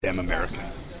damn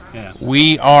Americans. Yeah.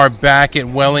 We are back at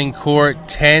Welling Court,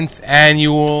 10th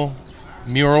Annual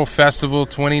Mural Festival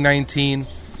 2019.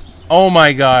 Oh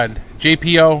my God.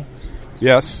 JPO?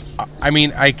 Yes. I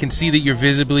mean, I can see that you're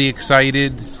visibly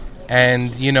excited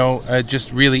and,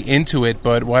 just really into it,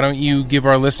 but why don't you give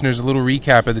our listeners a little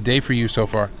recap of the day for you so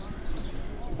far?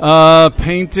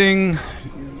 Painting,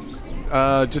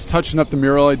 just touching up the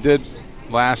mural I did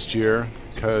last year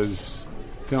because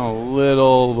feeling a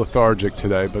little lethargic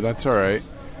today, but that's all right.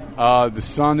 The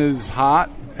sun is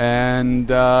hot, and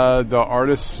the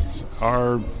artists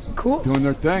are cool, doing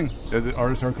their thing. The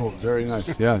artists are cool. Very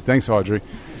nice. Yeah, thanks, Audrey.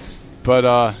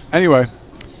 But anyway,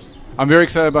 I'm very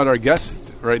excited about our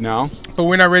guest right now. But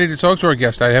we're not ready to talk to our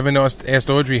guest. I haven't asked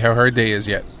Audrey how her day is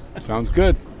yet. Sounds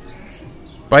good.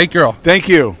 Bike Girl. Thank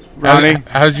you, Ronnie.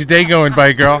 How's your day going,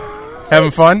 Bike Girl?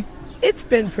 Having fun? It's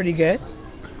been pretty good.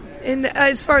 And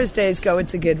as far as days go,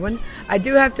 it's a good one. I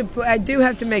do have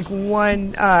to make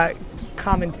one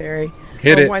commentary.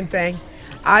 Hit it. One thing.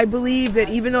 I believe that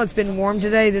even though it's been warm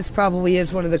today, this probably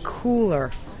is one of the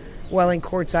cooler Welling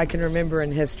Courts I can remember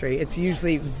in history. It's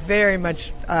usually very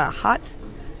much hot,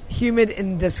 humid,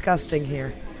 and disgusting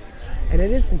here. And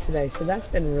it isn't today, so that's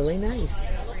been really nice.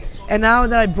 And now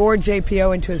that I bored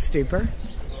JPO into a stupor.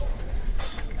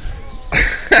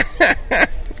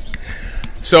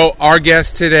 So our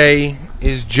guest today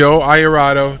is Joe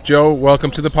Iorato. Joe,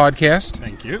 welcome to the podcast.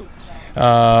 Thank you.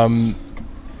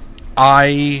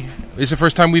 It's the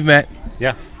first time we've met.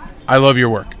 Yeah. I love your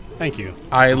work. Thank you.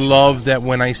 I love that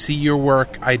when I see your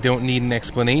work, I don't need an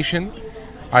explanation.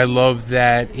 I love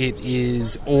that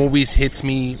it always hits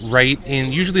me right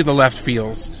in, usually the left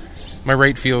feels. My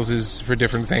right feels is for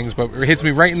different things, but it hits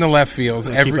me right in the left feels.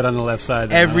 Keep it on the left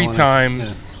side. Every time.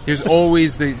 Yeah. There's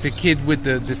always the kid with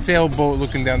the sailboat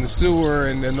looking down the sewer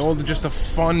and all the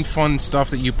fun stuff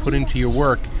that you put into your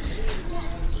work.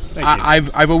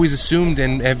 I've always assumed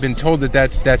and have been told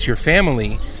that's your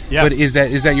family. Yeah. But is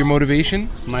that your motivation?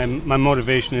 My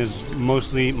motivation is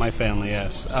mostly my family.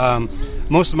 Yes.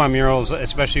 Most of my murals,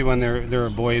 especially when there are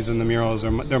boys in the murals,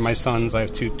 they're my sons. I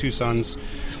have two sons.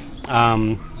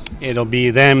 It'll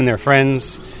be them and their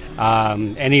friends.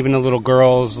 And even the little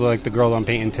girls, like the girl I'm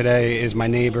painting today, is my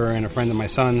neighbor and a friend of my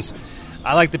son's.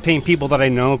 I like to paint people that I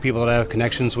know, people that I have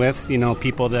connections with,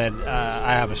 people that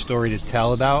I have a story to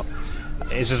tell about.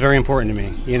 It's just very important to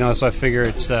me, so I figure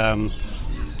it's, I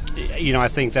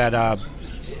think that, I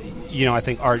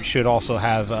think art should also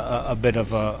have a bit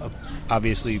of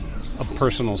obviously a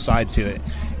personal side to it.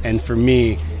 And for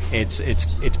me, it's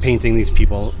painting these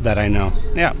people that I know.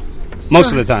 Yeah,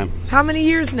 most of the time. How many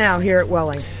years now here at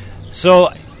Welling?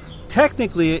 So,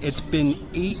 technically, it's been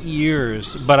 8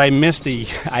 years, but I missed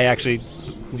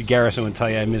Garrison would tell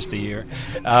you I missed a year.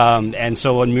 And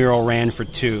so a mural ran for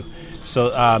 2. So,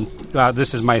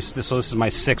 this is my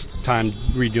sixth time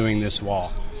redoing this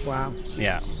wall. Wow.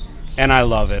 Yeah. And I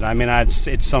love it. I mean,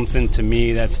 it's something to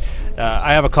me that's...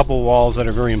 I have a couple walls that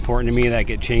are very important to me that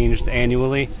get changed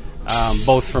annually,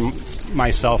 both from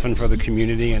myself and for the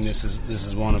community, and this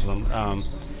is one of them.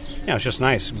 It's just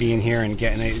nice being here and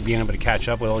being able to catch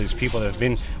up with all these people that have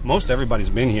been. Most everybody's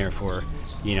been here for,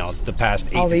 the past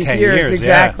 8 to 10 years.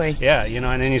 Exactly. Yeah,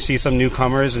 and then you see some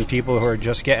newcomers and people who are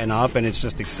just getting up, and it's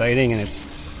just exciting, and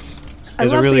I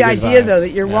love the idea, though, that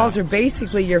your walls are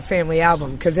basically your family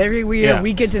album, because every year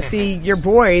we get to see your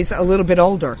boys a little bit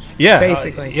older. Yeah,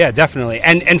 basically. Yeah, definitely.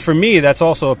 And for me, that's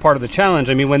also a part of the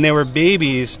challenge. I mean, when they were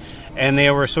babies and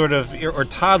they were sort of or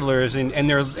toddlers, and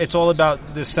it's all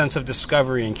about this sense of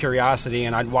discovery and curiosity.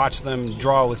 And I'd watch them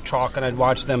draw with chalk, and I'd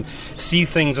watch them see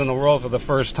things in the world for the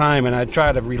first time, and I'd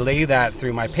try to relay that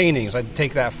through my paintings. I'd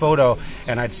take that photo,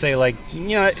 and I'd say,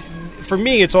 for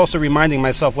me, it's also reminding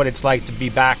myself what it's like to be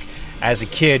back as a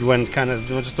kid when kind of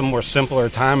it was just a more simpler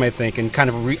time, I think, and kind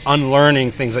of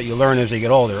unlearning things that you learn as you get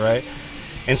older, right?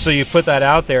 And so you put that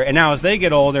out there, and now as they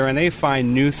get older and they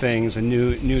find new things and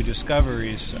new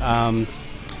discoveries, I'm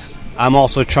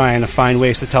also trying to find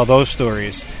ways to tell those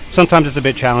stories. Sometimes it's a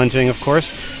bit challenging, of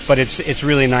course, but it's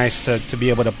really nice to be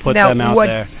able to put them out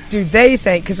there. Now, what do they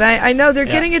think? Because I know they're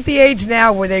getting at the age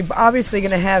now where they're obviously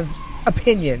going to have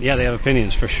opinions. Yeah, they have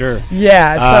opinions for sure.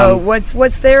 Yeah. So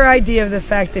what's their idea of the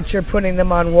fact that you're putting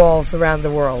them on walls around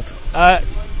the world?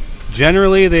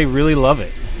 Generally, they really love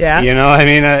it. Yeah.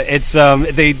 It's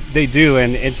they do,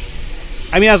 and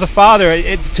as a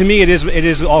father, to me it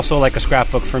is also like a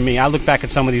scrapbook for me. I look back at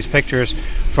some of these pictures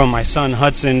from my son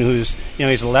Hudson, who's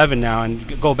he's 11 now,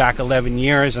 and go back 11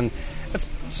 years, and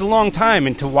it's a long time,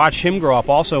 and to watch him grow up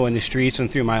also in the streets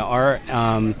and through my art.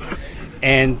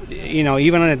 And,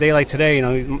 even on a day like today,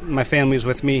 my family's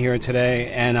with me here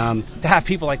today, and to have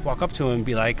people walk up to him and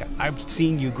be like, I've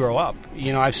seen you grow up.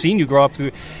 I've seen you grow up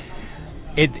through.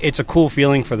 It's a cool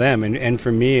feeling for them, and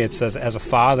for me, it's as a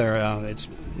father, it's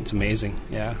amazing.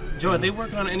 Yeah. Joe, are they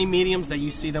working on any mediums that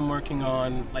you see them working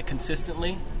on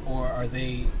consistently, or are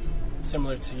they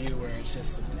similar to you, where it's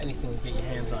just anything you get your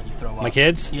hands on, you throw up? My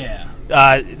kids? Yeah.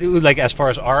 As far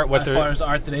as art, as far as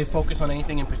art, do they focus on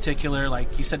anything in particular?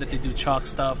 Like you said that they do chalk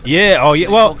stuff. Yeah. Oh,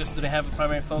 yeah. Do they have a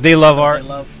primary focus? They love art.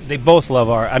 They both love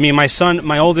art. I mean, my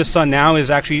oldest son now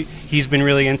is actually, he's been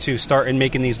really into starting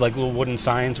making these little wooden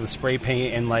signs with spray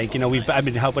paint, and I've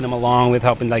been helping him along with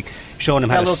showing him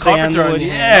how to sand the wood.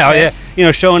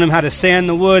 Yeah. Showing him how to sand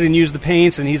the wood and use the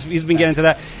paints, and he's been getting into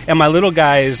that. And my little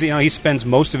guy is, he spends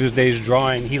most of his days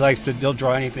drawing. He'll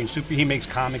draw anything. He makes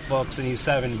comic books, and he's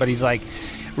 7, but he's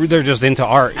they're just into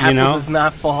art, Apple does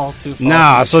not fall too far.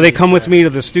 Nah, so they come with me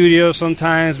to the studio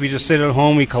sometimes. We just sit at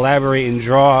home, we collaborate and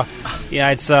draw.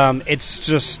 Yeah, it's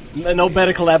just no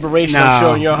better collaboration than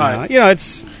showing your heart.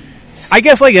 It's, I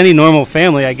guess, like any normal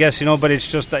family, I guess, but it's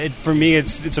just for me,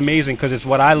 it's amazing because it's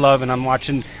what I love, and I'm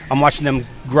watching them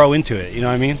grow into it. You know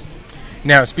what I mean?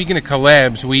 Now, speaking of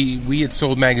collabs, we at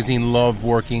Sold Magazine love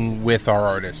working with our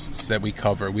artists that we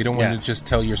cover. We don't want to just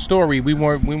tell your story. We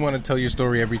want to tell your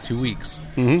story every 2 weeks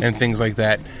and things like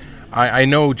that. I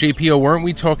know, JPO, weren't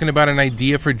we talking about an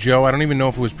idea for Joe? I don't even know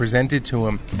if it was presented to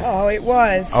him. Oh, it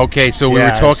was. Okay, so we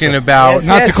were talking about...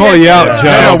 Not to call you out,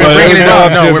 Joe. No, we're bringing it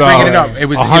up. No, we're bringing it up. It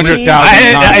was 100,000.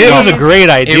 It was a great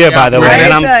idea, by the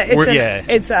way.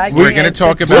 We're going to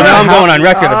talk about... Now I'm going on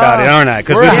record about it, aren't I?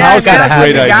 Because this house got to have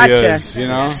great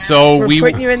ideas, So we're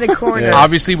putting you in the corner.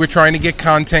 Obviously, we're trying to get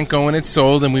content going at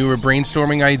Sold, and we were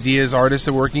brainstorming ideas. Artists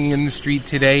are working in the street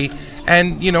today.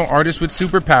 And, artists with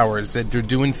superpowers that they're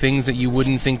doing things that you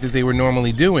wouldn't think that they were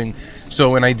normally doing.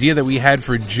 So an idea that we had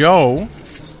for Joe...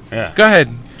 Yeah. Go ahead,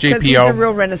 JPO. Because he's a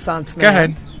real Renaissance man. Go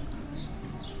ahead.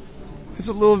 It's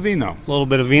a little vino. A little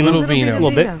bit of vino. A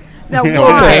little bit. Now,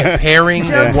 why? Pairing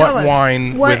Joe, what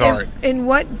wine with art. In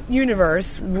what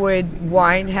universe would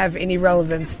wine have any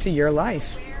relevance to your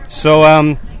life?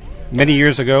 So, many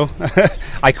years ago,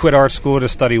 I quit art school to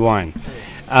study wine.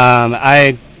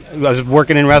 I was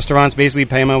working in restaurants, basically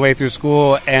paying my way through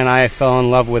school, and I fell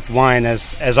in love with wine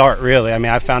as art, really. I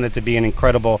mean, I found it to be an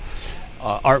incredible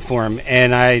art form.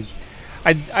 And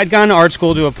I'd gone to art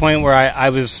school to a point where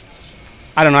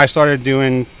I started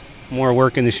doing more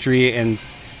work in the street, and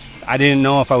I didn't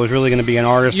know if I was really going to be an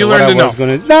artist. You learned enough.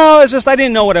 No, it's just I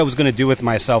didn't know what I was going to do with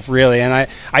myself, really. And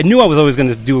I knew I was always going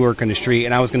to do work in the street,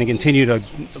 and I was going to continue to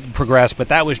progress, but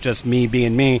that was just me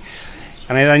being me.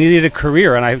 And I needed a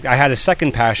career, and I had a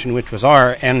second passion, which was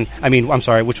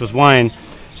which was wine.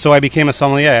 So I became a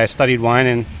sommelier. I studied wine,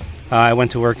 and I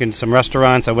went to work in some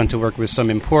restaurants. I went to work with some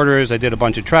importers. I did a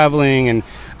bunch of traveling, and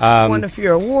won a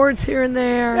few awards here and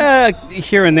there.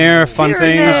 Here and there, fun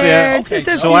things. There, okay.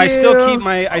 So I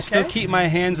still keep my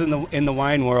hands in the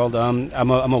wine world. I'm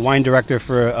a wine director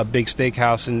for a big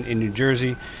steakhouse in New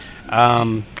Jersey,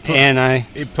 and I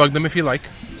plug them if you like.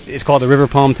 It's called the River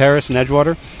Palm Terrace in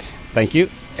Edgewater. Thank you.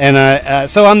 And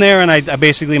so I'm there, and I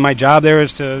basically, my job there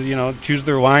is to choose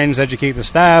their wines, educate the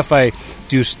staff. I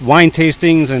do wine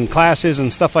tastings and classes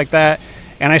and stuff like that.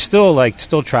 And I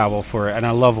still travel for it, and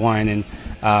I love wine.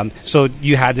 And so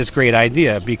you had this great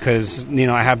idea because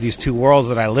I have these two worlds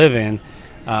that I live in.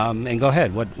 And go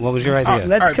ahead. What was your idea?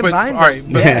 Let's combine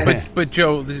them. All right, but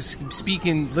Joe,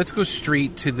 speaking, let's go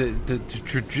straight to the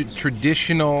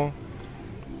traditional,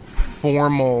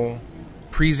 formal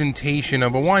presentation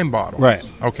of a wine bottle. Right.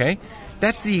 Okay?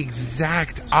 That's the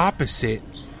exact opposite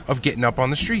of getting up on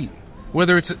the street,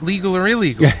 whether it's legal or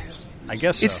illegal. I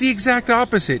guess so. It's the exact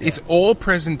opposite. Yeah. It's all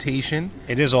presentation.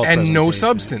 It is all and no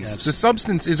substance. Yes. The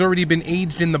substance has already been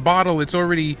aged in the bottle. It's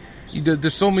already the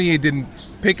sommelier didn't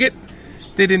pick it.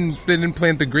 They didn't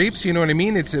plant the grapes. You know what I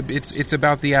mean? It's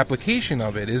about the application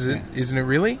of it. Isn't it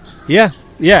really? Yeah.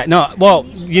 No. Well,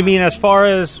 you mean as far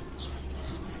as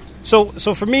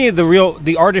So for me,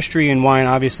 the artistry in wine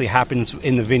obviously happens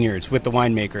in the vineyards with the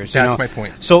winemakers. That's my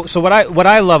point. So what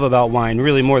I love about wine,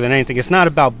 really more than anything, it's not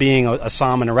about being a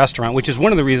somm in a restaurant, which is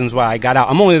one of the reasons why I got out.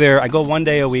 I'm only there. I go 1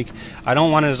 day a week. I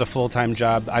don't want it as a full-time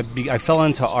job. I fell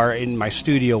into art in my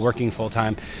studio working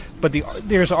full-time, but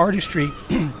there's artistry.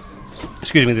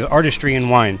 Excuse me. There's artistry in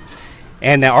wine,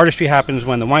 and that artistry happens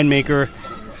when the winemaker.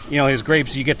 His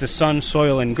grapes, you get the sun,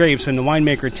 soil, and grapes, and the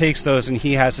winemaker takes those and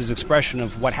he has his expression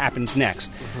of what happens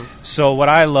next. Mm-hmm. So what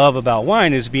I love about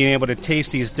wine is being able to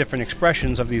taste these different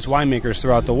expressions of these winemakers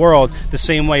throughout the world, the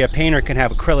same way a painter can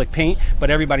have acrylic paint,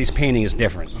 but everybody's painting is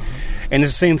different. Mm-hmm. And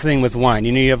it's the same thing with wine.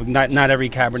 You know, you have not every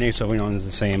Cabernet Sauvignon is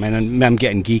the same. And I'm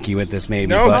getting geeky with this, maybe.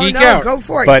 No, but, geek out. Go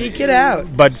for it. But- Geek it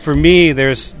out. But for me,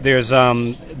 there's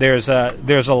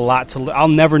a lot to. I'll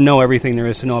never know everything there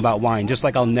is to know about wine, just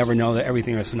like I'll never know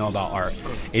everything there is to know about art.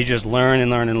 You just learn and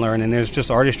learn and learn, and there's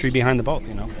just artistry behind the both.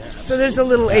 You know, So there's a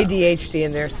little ADHD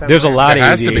in there somewhere. there's a lot There of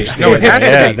has to be. ADHD. No, it has to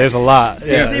yeah, be. there's a lot.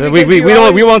 Seriously, Yeah. because you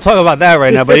always- We won't talk about that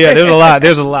right now, but yeah, there's a lot.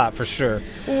 There's a lot for sure.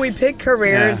 When we pick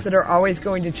careers Yeah. that are always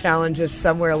going to challenge us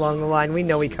somewhere along the line, we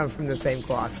know we come from the same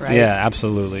cloth, right? Yeah,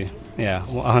 absolutely. Yeah,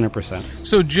 100%.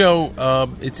 So, Joe,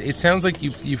 it sounds like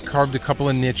you've carved a couple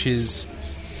of niches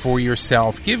for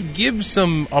yourself. Give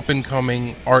some up and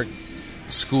coming art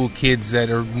school kids that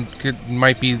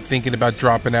might be thinking about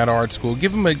dropping out of art school.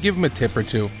 Give them a tip or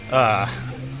two.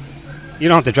 You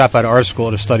don't have to drop out of art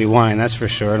school to study wine. That's for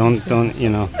sure. Don't you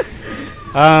know?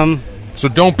 So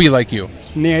don't be like you.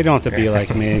 Yeah, you don't have to be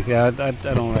like me. Yeah, I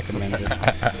don't recommend it.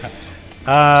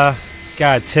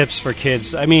 God, tips for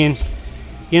kids. I mean,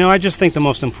 you know, I just think the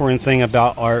most important thing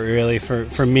about art, really,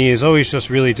 for me, is always just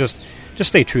really just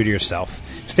stay true to yourself.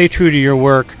 Stay true to your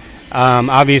work.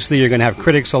 Obviously, you're going to have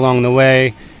critics along the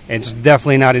way. It's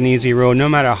definitely not an easy road, no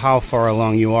matter how far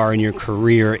along you are in your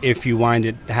career, if you wind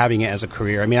it having it as a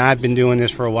career. I mean, I've been doing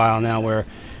this for a while now where,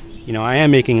 you know, I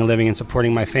am making a living and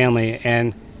supporting my family,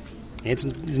 and it's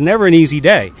never an easy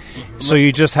day. So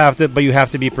you just have to, but you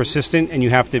have to be persistent, and you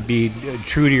have to be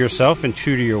true to yourself and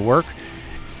true to your work.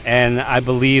 And I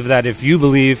believe that if you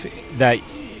believe that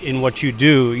in what you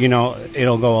do, you know,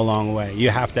 it'll go a long way.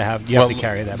 You have to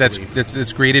carry that belief.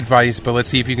 That's great advice, but let's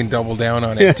see if you can double down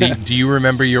on it. Do you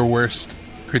remember your worst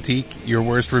critique, your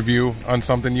worst review on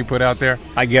something you put out there?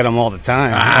 I get them all the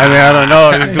time. I mean, I don't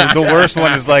know. The worst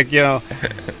one is like, you know,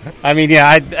 I mean, yeah,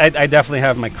 I definitely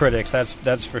have my critics. That's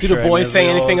for Do sure. the boys say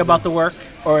They're anything all- about the work,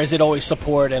 or is it always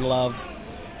support and love?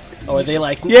 Or are they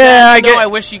like, Yeah, I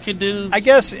wish you could do. I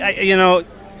guess, you know,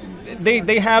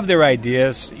 they have their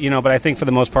ideas, you know, but I think for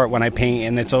the most part when I paint,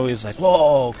 and it's always like,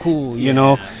 whoa, cool, you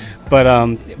know.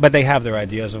 But they have their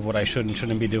ideas of what I should and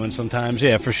shouldn't be doing sometimes.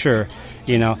 Yeah, for sure.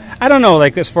 You know, I don't know,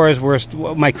 like, as far as worst,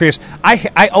 my careers,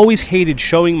 I always hated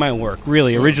showing my work,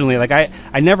 really, originally. Like,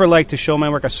 I never liked to show my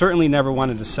work. I certainly never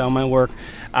wanted to sell my work.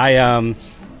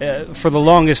 For the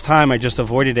longest time, I just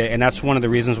avoided it, and that's one of the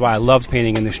reasons why I loved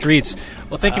painting in the streets.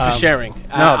 Well, thank you for sharing.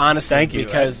 no, Honestly, thank you.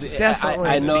 because Definitely.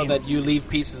 I know that you leave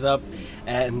pieces up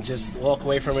and just walk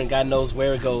away from it, and God knows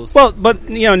where it goes. Well, but,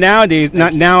 you know, nowadays,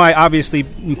 now I obviously,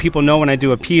 people know when I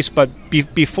do a piece, but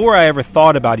before I ever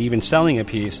thought about even selling a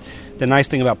piece, the nice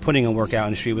thing about putting a work out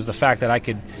in the street was the fact that I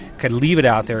could leave it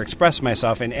out there, express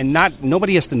myself, and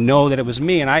nobody has to know that it was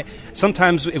me. And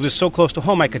sometimes it was so close to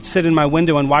home, I could sit in my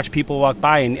window and watch people walk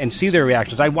by and see their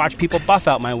reactions. I'd watch people buff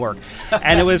out my work.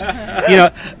 And it was, you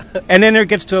know, and then there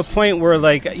gets to a point where,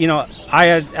 like, you know, I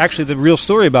had, actually, the real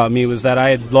story about me was that I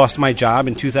had lost my job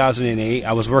in 2008.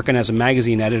 I was working as a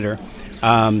magazine editor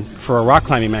for a rock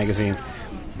climbing magazine,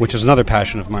 which is another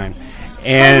passion of mine.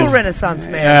 And Total Renaissance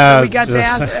man. So we got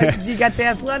you got the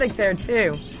athletic there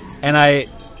too. and I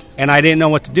didn't know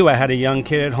what to do. I had a young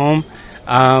kid at home.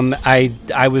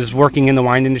 I was working in the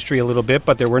wine industry a little bit,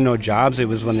 but there were no jobs. It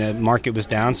was when the market was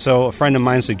down. So a friend of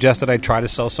mine suggested I try to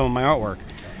sell some of my artwork,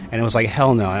 and it was like,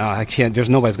 hell no, I can't. There's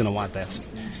nobody's going to want this.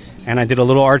 And I did a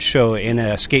little art show in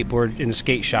a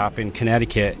skate shop in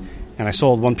Connecticut, and I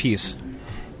sold one piece,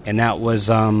 and that was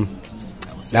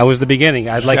the beginning.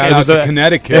 Shout out to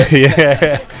Connecticut.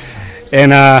 Yeah.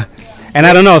 And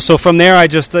I don't know. So from there, I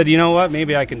just said, you know what?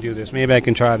 Maybe I can do this. Maybe I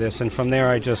can try this. And from there,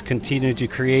 I just continued to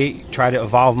create, try to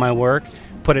evolve my work,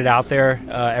 put it out there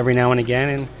every now and again.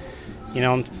 And, you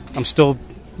know, I'm still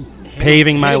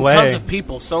paving my way. Tons of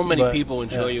people, so many But, people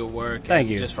enjoy your work. Thank and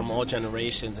you. Just from all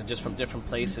generations and just from different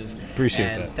places. Appreciate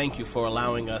and that. thank you for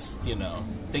allowing us, you know,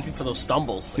 thank you for those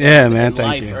stumbles. Yeah, in man, thank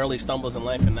life, you. early stumbles in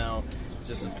life, and now it's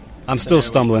just... I'm still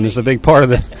stumbling. It's a big part of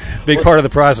the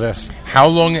process.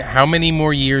 How many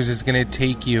more years is it going to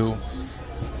take you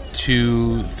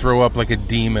to throw up like a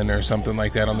demon or something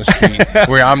like that on the street?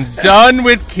 Where I'm done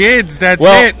with kids. That's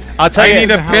Well, it. I'll tell I you-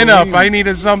 need a Halloween. pinup. I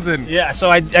need something. Yeah, so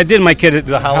I did my kid at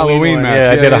the Halloween one. mask.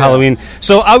 Yeah, I Yeah, did a yeah. Halloween.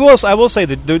 So I will say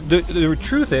that the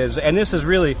truth is, and this is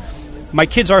really, my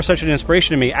kids are such an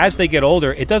inspiration to me. As they get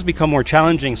older, it does become more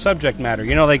challenging subject matter.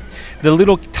 You know, like the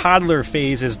little toddler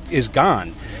phase is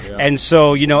gone. And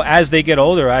so, you know, as they get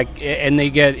older and they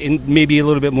get maybe a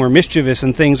little bit more mischievous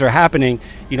and things are happening,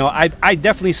 you know, I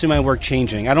definitely see my work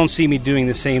changing. I don't see me doing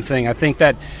the same thing. I think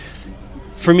that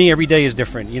for me, every day is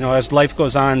different. You know, as life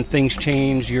goes on, things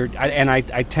change.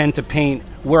 I tend to paint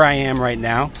where I am right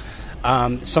now.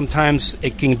 Sometimes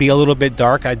it can be a little bit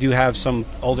dark. I do have some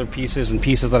older pieces and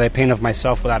pieces that I paint of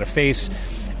myself without a face.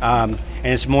 And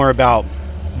it's more about,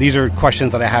 these are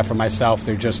questions that I have for myself.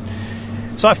 They're just,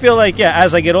 so I feel like,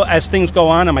 as things go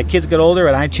on and my kids get older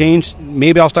and I change,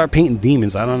 maybe I'll start painting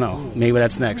demons. I don't know. Maybe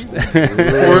that's next. or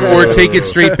take it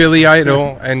straight Billy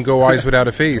Idol and go eyes without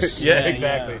a face. Yeah,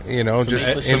 exactly. You know,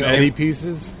 Some Eddie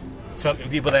pieces. Some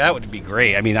people, that would be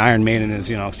great. I mean, Iron Maiden is,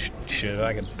 shit,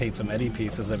 I could paint some Eddie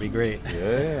pieces. That'd be great.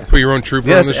 Yeah. Put your own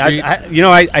trooper on the street.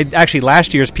 I actually,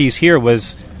 last year's piece here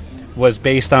was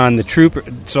based on the Trooper.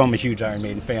 So I'm a huge Iron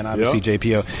Maiden fan, obviously,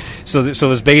 JPO. So it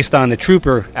was based on the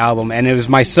Trooper album, and it was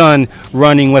my son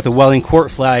running with a Welling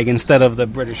Court flag instead of the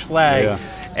British flag.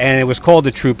 Yeah. And it was called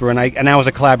the Trooper, and that was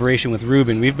a collaboration with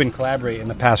Ruben. We've been collaborating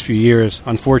the past few years.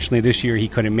 Unfortunately, this year he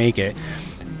couldn't make it.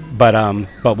 But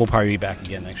we'll probably be back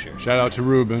again next year. Shout out to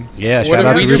Ruben. Yeah, shout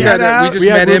out to we Ruben. just We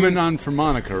met had him Ruben on for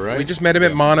Monica, right? We just met him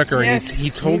at Monica, Yes, and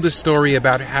he told the story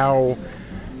about how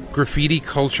graffiti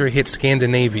culture hit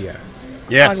Scandinavia.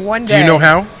 Yeah. On one Do day. you know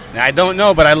how? I don't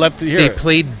know, but I'd love to hear They it.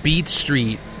 played Beat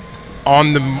Street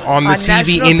on the TV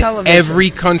national in television.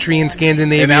 every country in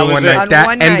Scandinavia And that was one it. night. On That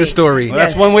one end night. the story. Well,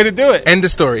 that's one way to do it. End the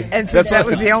story. And since that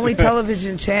was the only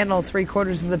television channel,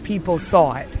 3/4 of the people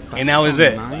saw it. And that was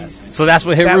it. So that's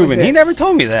what hit That was Ruben. it. He never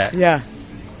told me that. Yeah.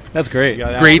 That's great.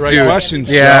 Great Right dude. questions,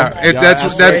 Yeah, Joe. it- Yeah, that's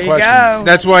ask that- right There you questions. go.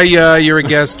 That's why you're a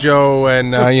guest, Joe,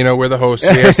 and we're the hosts.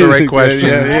 We ask the right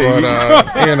questions,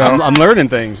 but I'm learning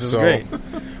things. This is So- great.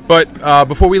 But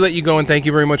before we let you go, and thank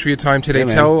you very much for your time today, Yeah,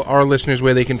 man. tell our listeners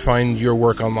where they can find your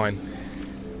work online.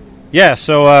 Yeah,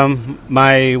 so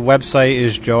my website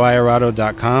is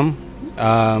joeirado.com.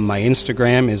 My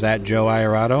Instagram is at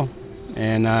joeirado.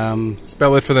 And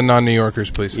Spell it for the non-New Yorkers,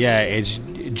 please. yeah, it's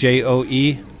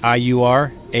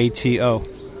JOEIURATO.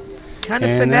 Kind of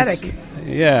And phonetic.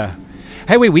 Yeah.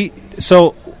 Hey,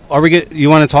 so are we you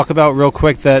want to talk about real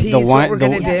quick that Tease the what wine we're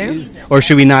gonna do? or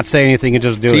should we not say anything and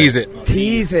just do Tease it? it.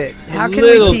 Tease it. How can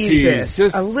little we tease tease, this?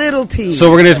 just- A little tease.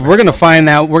 So we're gonna find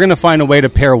a way to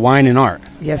pair wine and art.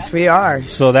 Yes, we are.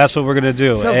 So that's what we're gonna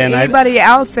do. So if and anybody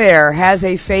out there has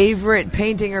a favorite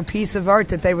painting or piece of art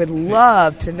that they would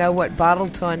love to know what bottle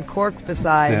to uncork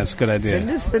beside, That's a good idea.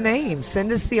 Send us the name.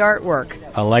 Send us the artwork.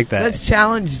 I like that. Let's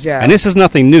challenge Joe. And this is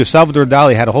nothing new. Salvador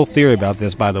Dali had a whole theory about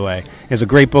this, by the way. There's a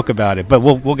great book about it, but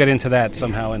we'll get into that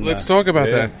somehow. Let's talk about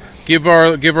that. Give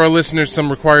our listeners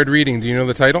some required reading. Do you know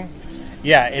the title?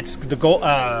 Yeah, it's the goal.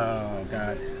 Oh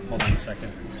God, hold on a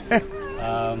second.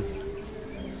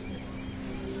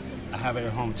 I have it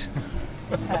at home too.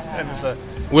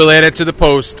 We'll add it to the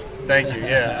post. Thank you.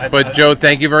 Yeah, But Joe,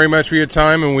 thank you very much for your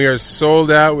time, and we are sold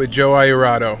out with Joe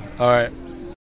Iurato. all right.